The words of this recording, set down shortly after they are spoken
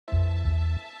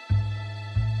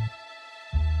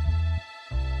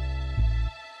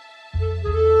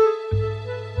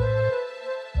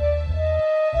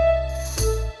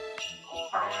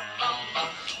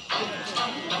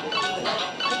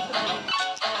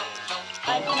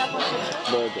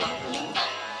burger.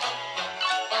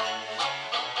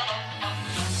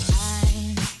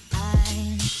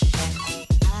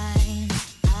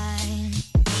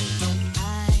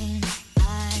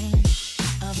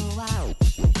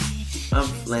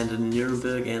 I've landed in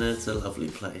Nuremberg and it's a lovely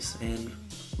place, and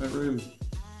my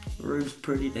room's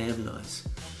pretty damn nice.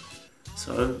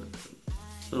 So,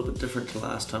 a little bit different to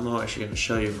last time. I'm actually going to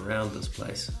show you around this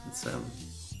place. It's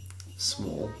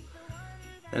small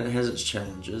and it has its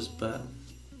challenges, but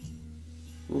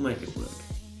we'll make it work.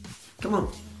 Come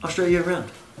on, I'll show you around.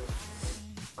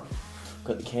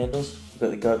 Got the candles,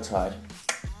 got the goat's hide.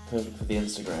 Perfect for the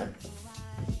Instagram.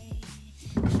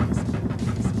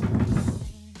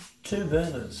 2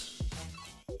 burners.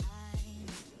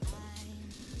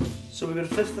 So we've got a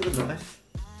fifth of the knife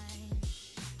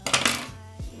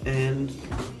and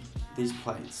these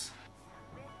plates.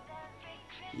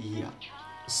 Yeah.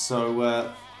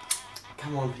 So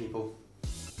come on people,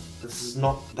 this is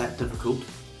not that difficult.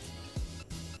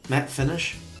 Matte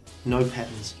finish, no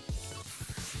patterns.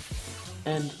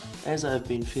 And as I've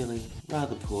been feeling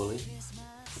rather poorly,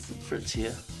 Fritz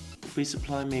here will be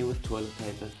supplying me with toilet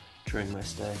paper during my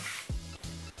stay.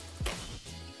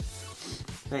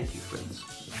 Thank you, Fritz.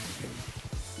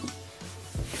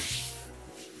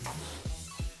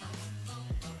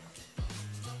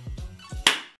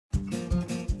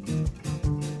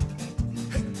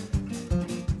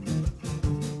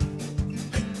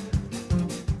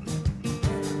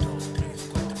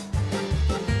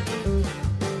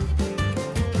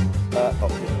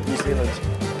 New Zealand.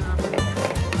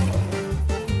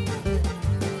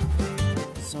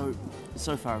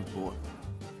 So far I've bought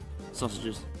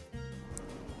sausages,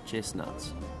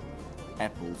 chestnuts,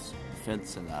 apples, fed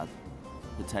salad,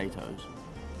 potatoes.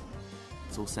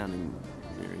 It's all sounding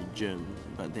very German,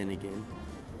 but then again,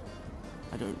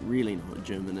 I don't really know what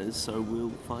German is, so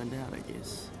we'll find out, I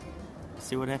guess.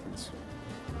 See what happens.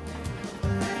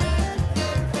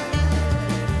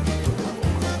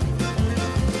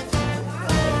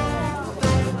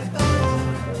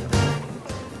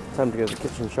 Time to go to the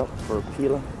kitchen shop for a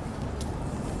peeler.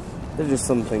 There's just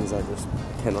some things I just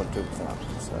cannot do without,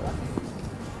 so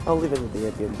I'll leave it at the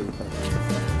Airbnb page.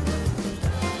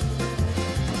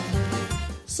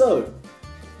 So,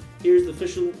 here's the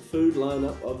official food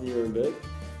lineup of Nuremberg.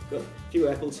 Got a few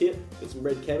apples here, got some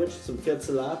red cabbage, some fed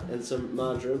salad and some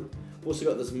marjoram. Also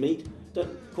got this meat,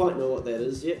 don't quite know what that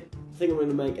is yet. I think I'm going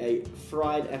to make a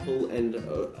fried apple and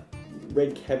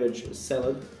red cabbage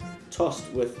salad tossed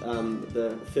with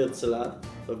the fed salad.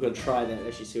 So I've got to try that,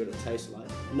 actually see what it tastes like.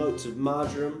 Notes of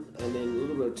marjoram and then a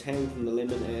little bit of tang from the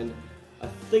lemon, and I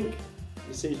think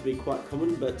it seems to be quite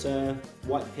common, but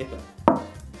white pepper.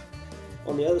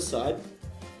 On the other side,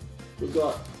 we've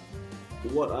got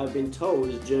what I've been told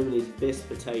is Germany's best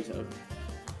potato.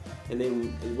 And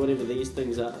then whatever these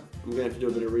things are, I'm going to have to do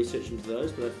a bit of research into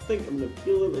those, but I think I'm going to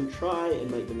peel them and try and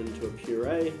make them into a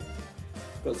puree.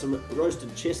 Got some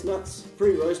roasted chestnuts,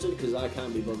 pre-roasted because I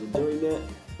can't be bothered doing that.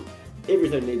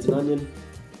 Everything needs an onion,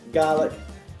 garlic,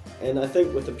 and I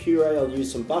think with the puree I'll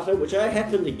use some butter, which I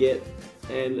happened to get,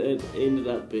 and it ended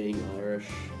up being Irish.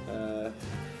 And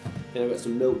I've got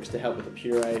some milk to help with the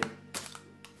puree.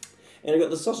 And I've got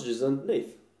the sausages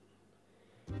underneath.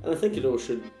 And I think it all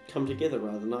should come together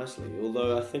rather nicely,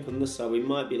 although I think on this side we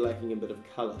might be lacking a bit of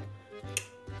colour.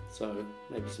 So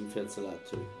maybe some fed salad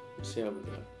too. We'll see how we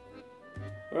go.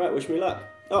 Alright, wish me luck.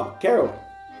 Oh, caraway.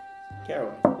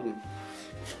 Caraway.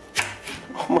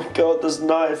 Oh my god, this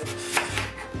knife.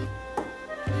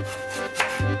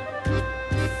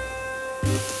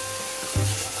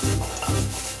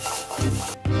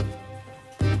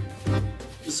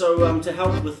 So to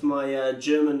help with my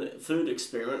German food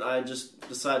experiment, I just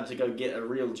decided to go get a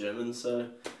real German. So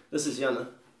this is Janne.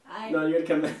 Hi. No, you gotta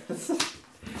come back.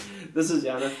 This is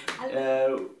Janne.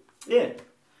 Yeah,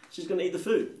 she's gonna eat the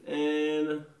food,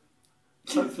 and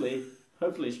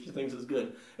hopefully she thinks it's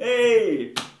good.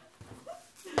 Hey!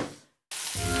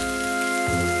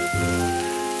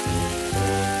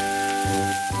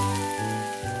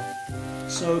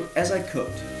 So as I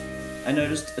cooked, I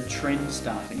noticed a trend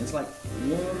starting. It's like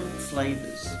warm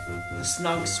flavours, the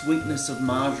snug sweetness of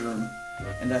marjoram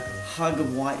and a hug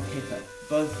of white pepper,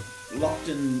 both locked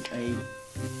in a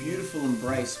beautiful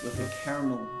embrace with the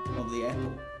caramel of the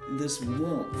apple. This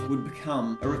warmth would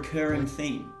become a recurring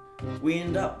theme. We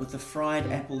end up with a fried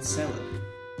apple salad.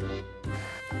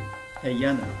 Hey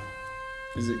Janne,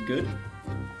 is it good?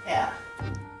 Yeah.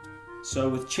 So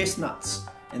with chestnuts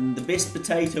and the best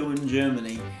potato in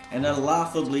Germany and a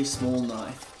laughably small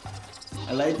knife,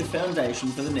 I laid the foundation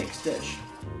for the next dish.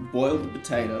 Boiled the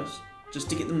potatoes, just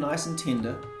to get them nice and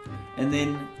tender, and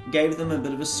then gave them a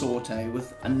bit of a saute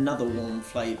with another warm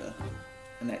flavour,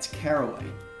 and that's caraway.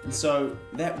 And so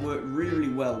that worked really,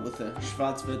 really well with the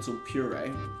Schwarzwurzel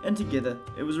puree, and together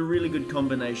it was a really good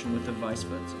combination with the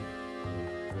Weisswurzel.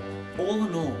 All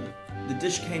in all, the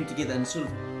dish came together and sort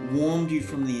of warmed you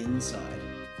from the inside.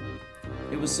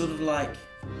 It was sort of like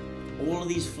all of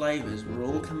these flavours were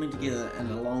all coming together, and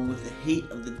along with the heat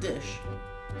of the dish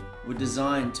were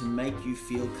designed to make you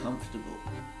feel comfortable.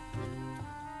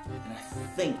 And I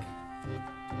think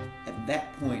at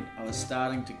that point I was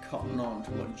starting to cotton on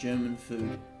to what German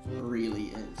food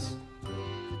really is.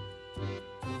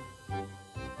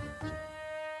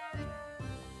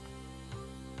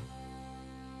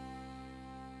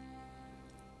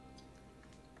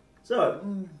 So,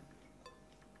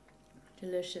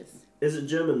 Delicious. is it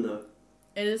German though?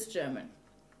 It is German.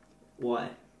 Why?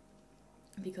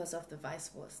 Because of the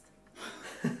Weißwurst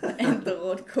and the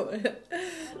Rotkohl.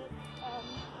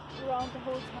 Around the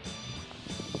whole time.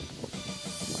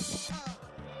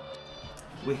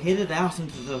 We're headed out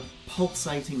into the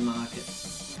pulsating market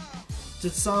to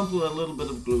sample a little bit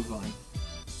of Glühwein.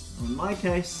 In my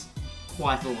case,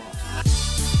 quite a lot.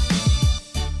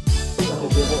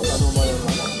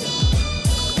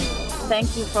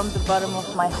 Thank you from the bottom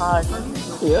of my heart.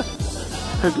 Yeah.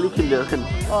 Glückenlöchen.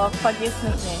 Or vergiss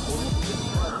mich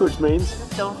nicht. Which means?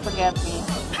 Don't forget me.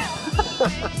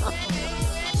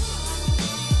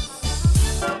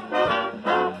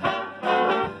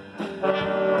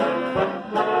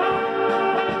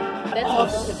 That's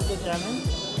also typical German.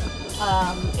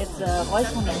 It's a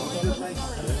Räuchermännchen,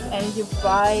 and you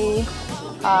buy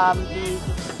these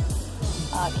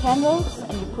candles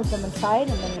and you put them inside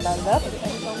and then you light it up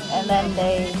and then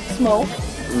they smoke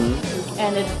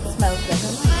and it smells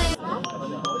different.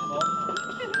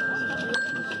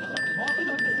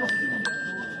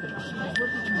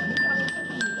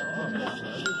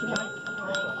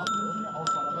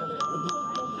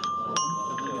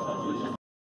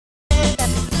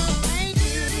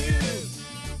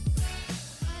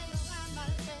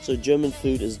 So German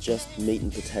food is just meat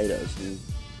and potatoes, and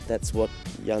that's what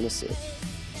Janne said.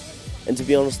 And to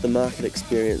be honest, the market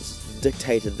experience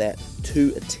dictated that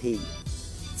to a T.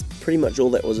 It's pretty much all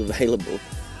that was available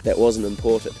that wasn't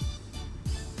imported.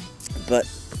 But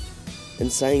in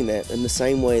saying that, in the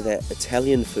same way that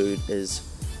Italian food is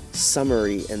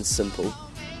summery and simple,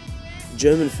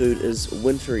 German food is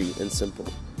wintry and simple.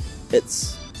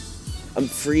 I'm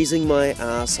freezing my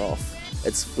ass off.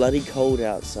 It's bloody cold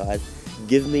outside.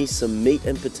 Give me some meat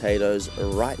and potatoes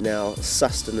right now,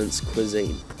 sustenance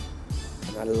cuisine.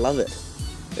 And I love it.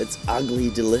 It's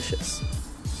ugly delicious.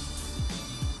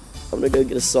 I'm gonna go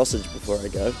get a sausage before I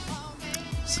go.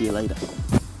 See you later.